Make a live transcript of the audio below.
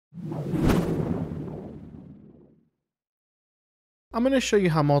I'm going to show you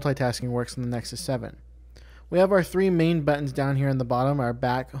how multitasking works in the Nexus 7. We have our three main buttons down here in the bottom, our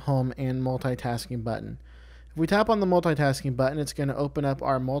back, home, and multitasking button. If we tap on the multitasking button, it's going to open up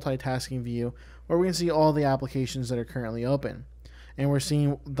our multitasking view where we can see all the applications that are currently open. And we're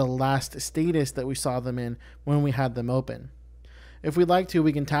seeing the last status that we saw them in when we had them open. If we'd like to,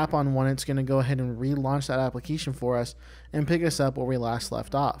 we can tap on one. It's going to go ahead and relaunch that application for us and pick us up where we last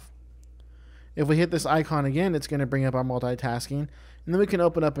left off. If we hit this icon again, it's going to bring up our multitasking, and then we can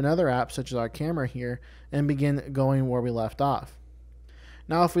open up another app such as our camera here and begin going where we left off.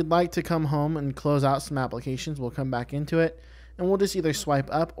 Now if we'd like to come home and close out some applications, we'll come back into it and we'll just either swipe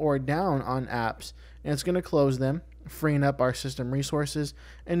up or down on apps, and it's going to close them, freeing up our system resources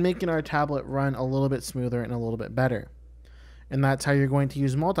and making our tablet run a little bit smoother and a little bit better. And that's how you're going to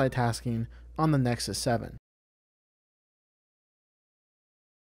use multitasking on the Nexus 7.